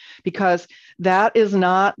there, because that is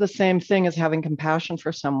not the same thing as having compassion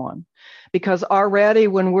for someone. Because already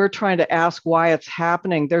when we're trying to ask why it's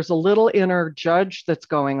happening, there's a little inner judge that's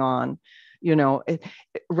going on,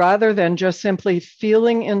 rather than just simply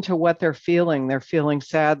feeling into what they're feeling. They're feeling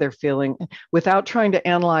sad, they're feeling, without trying to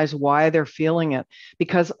analyze why they're feeling it,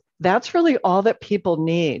 because that's really all that people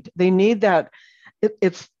need. They need that.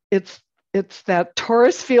 It's that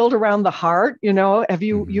torus field around the heart. Have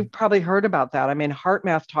you've probably heard about that. I mean, Heart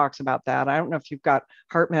Math talks about that. I don't know if you've got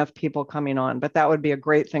Heart Math people coming on, but that would be a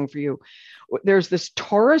great thing for you. There's this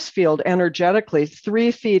torus field energetically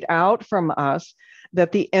 3 feet out from us,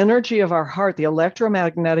 that the energy of our heart, the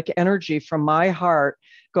electromagnetic energy from my heart,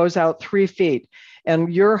 goes out 3 feet,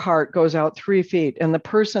 and your heart goes out 3 feet, and the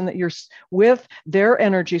person that you're with, their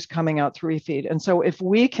energy is coming out 3 feet. And so if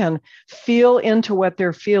we can feel into what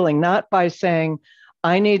they're feeling, not by saying,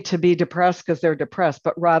 I need to be depressed because they're depressed,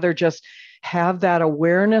 but rather just have that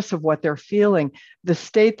awareness of what they're feeling, the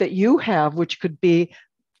state that you have, which could be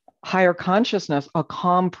higher consciousness, a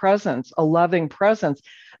calm presence, a loving presence,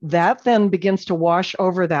 that then begins to wash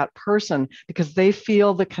over that person because they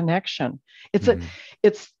feel the connection. It's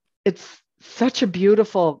such a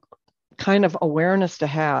beautiful kind of awareness to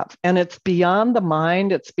have. And it's beyond the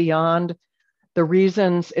mind, it's beyond the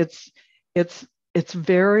reasons, it's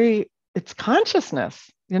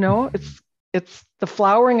consciousness, it's the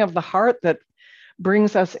flowering of the heart that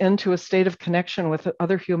brings us into a state of connection with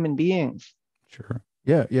other human beings. Sure.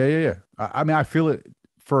 Yeah. I mean, I feel it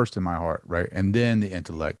first in my heart, right? And then the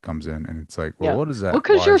intellect comes in, and it's like, well, what is that? Well,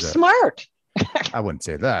 because you're smart. I wouldn't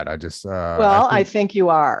say that. I just I think you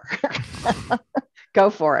are. Go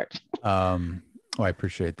for it. I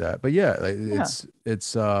appreciate that. But yeah,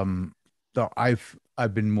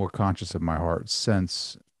 I've been more conscious of my heart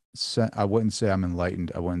since I wouldn't say I'm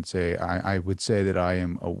enlightened. I wouldn't say I would say that I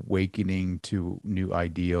am awakening to new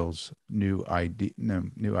ideals, new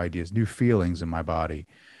ideas, new feelings in my body.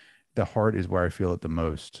 The heart is where I feel it the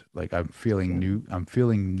most. Like I'm feeling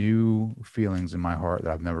new feelings in my heart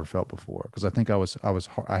that I've never felt before. Because I think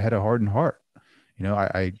I had a hardened heart.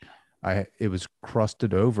 It was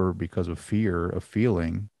crusted over because of fear of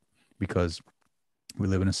feeling, because we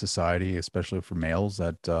live in a society, especially for males,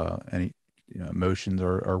 that any emotions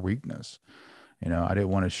are weakness. I didn't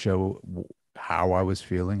want to show how I was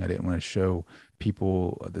feeling. I didn't want to show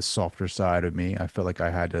people the softer side of me. I felt like I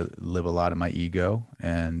had to live a lot of my ego,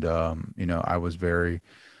 and I was very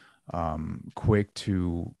quick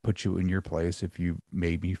to put you in your place if you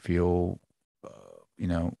made me feel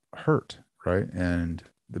hurt, right? And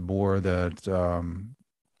the more that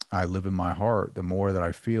I live in my heart, the more that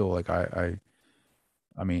I feel like I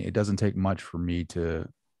mean, it doesn't take much for me to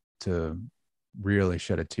really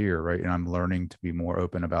shed a tear, right? And I'm learning to be more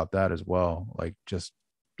open about that as well. Like just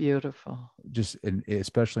beautiful,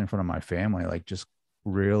 especially in front of my family, like just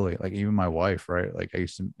really, like even my wife, right? Like I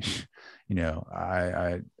used to,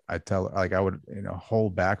 I tell her, like I would,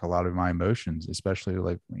 hold back a lot of my emotions, especially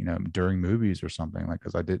like, during movies or something, like,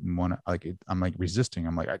 cause I didn't want to, like, I'm like resisting.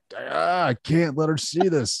 I'm like, I can't let her see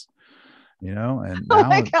this, and now, oh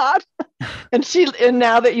my God. And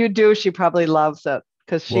now that you do, she probably loves it.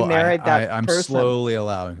 Because she married that I'm person. slowly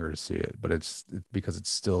allowing her to see it, but it's because it's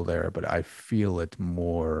still there. But I feel it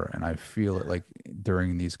more, and I feel it like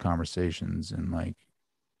during these conversations, and like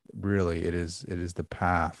really, it is the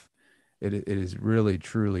path. It is really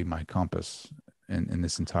truly my compass in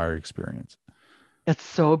this entire experience. It's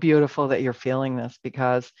so beautiful that you're feeling this,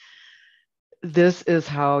 because this is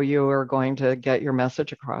how you are going to get your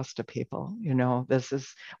message across to people.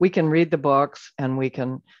 We can read the books and we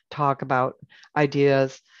can talk about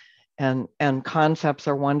ideas, and concepts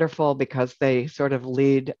are wonderful because they sort of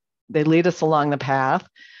lead us along the path,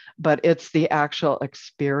 but it's the actual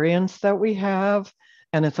experience that we have,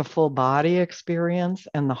 and it's a full body experience,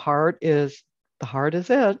 and the heart is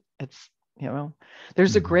it. It's,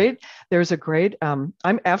 there's a great,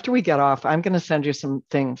 after we get off, I'm going to send you some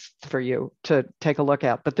things for you to take a look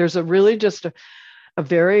at, but there's a really just a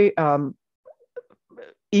very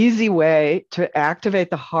easy way to activate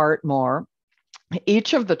the heart more.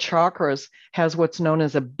 Each of the chakras has what's known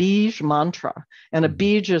as a bij mantra, and a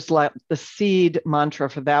bij is like the seed mantra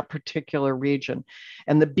for that particular region.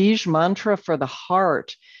 And the bij mantra for the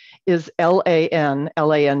heart is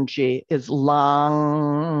L-A-N-G, is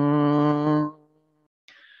lang.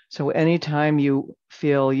 So anytime you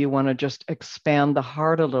feel you want to just expand the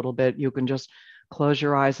heart a little bit, you can just close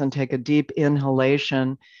your eyes and take a deep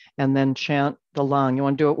inhalation and then chant the lang. You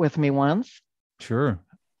want to do it with me once? Sure.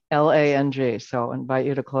 L-A-N-G. So I invite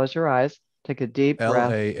you to close your eyes. Take a deep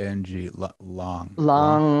breath. L-A-N-G, long.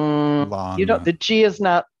 Long. You know, the G is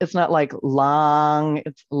not, it's not like long,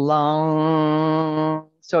 it's long.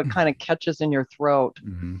 So it kind of catches in your throat.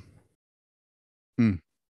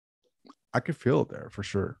 I could feel it there for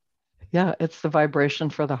sure. Yeah, it's the vibration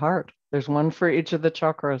for the heart. There's one for each of the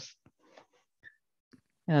chakras.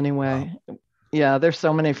 Anyway, yeah, there's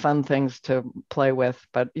so many fun things to play with,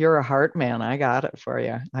 but you're a heart man. I got it for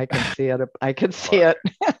you. I can see it. I can see it.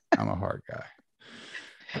 I'm a heart guy.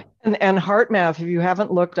 And heart math, if you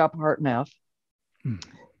haven't looked up heart math,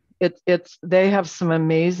 they have some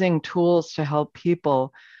amazing tools to help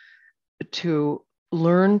people to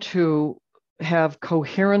learn to have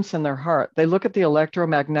coherence in their heart. They look at the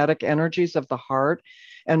electromagnetic energies of the heart.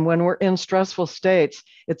 And when we're in stressful states,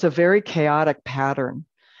 it's a very chaotic pattern.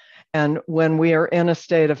 And when we are in a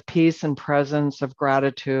state of peace and presence, of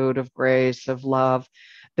gratitude, of grace, of love,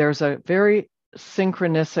 there's a very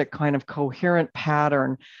synchronistic kind of coherent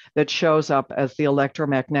pattern that shows up as the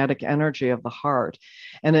electromagnetic energy of the heart.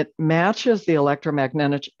 And it matches the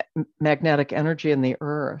electromagnetic energy in the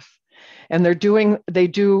earth. And they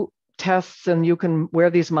do tests, and you can wear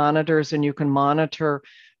these monitors and you can monitor,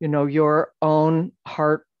 your own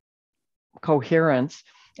heart coherence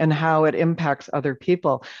and how it impacts other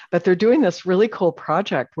people. But they're doing this really cool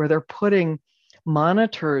project where they're putting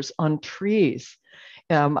monitors on trees.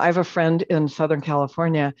 I have a friend in Southern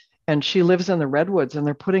California, and she lives in the redwoods, and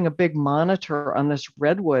they're putting a big monitor on this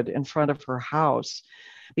redwood in front of her house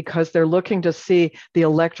because they're looking to see the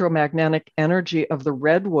electromagnetic energy of the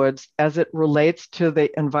redwoods as it relates to the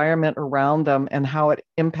environment around them and how it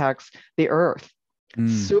impacts the earth.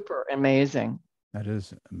 Super amazing. That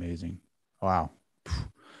is amazing. Wow.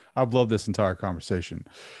 I've loved this entire conversation.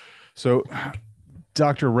 So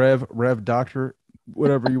Dr. Rev Doctor,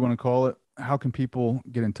 whatever you want to call it, how can people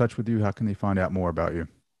get in touch with you? How can they find out more about you?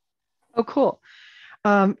 Oh, cool.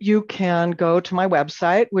 You can go to my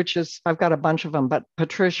website, which is, I've got a bunch of them, but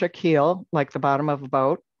Patricia Keel, like the bottom of a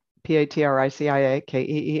boat,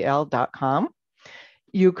 PatriciaKeel.com.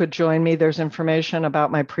 You could join me. There's information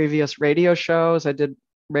about my previous radio shows. I did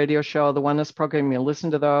radio show, the Oneness Program. You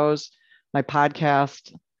listen to those, my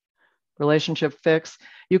podcast, Relationship Fix.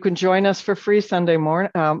 You can join us for free Sunday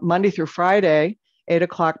morning, Monday through Friday,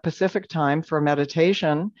 8:00 Pacific time for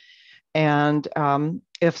meditation. And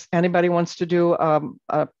if anybody wants to do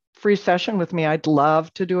a free session with me, I'd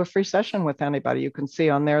love to do a free session with anybody. You can see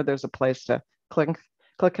on there's a place to click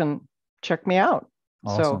and check me out.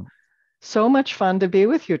 Awesome. So much fun to be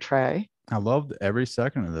with you, Trey. I loved every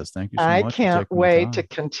second of this. Thank you so much. I can't wait to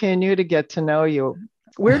continue to get to know you.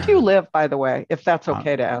 Where do you live, by the way, if that's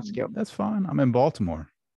okay to ask you? That's fine. I'm in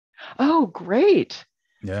Baltimore. Oh, great.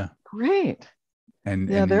 Yeah. Great. And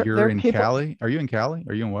you're in Cali? Are you in Cali?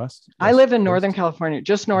 Are you in West? I live in Northern California,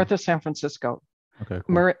 just north of San Francisco. Okay.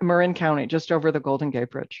 Cool. Marin County, just over the Golden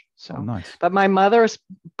Gate Bridge. So nice. But my mother is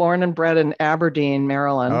born and bred in Aberdeen,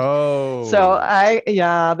 Maryland. Oh. So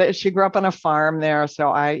she grew up on a farm there.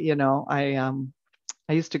 So I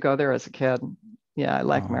used to go there as a kid. Yeah, I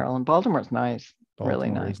like Maryland. Baltimore's nice.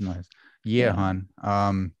 Really nice. Yeah, hon.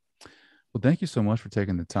 Well, thank you so much for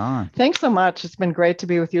taking the time. Thanks so much. It's been great to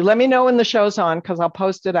be with you. Let me know when the show's on, because I'll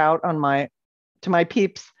post it out to my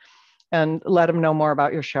peeps and let them know more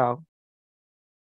about your show.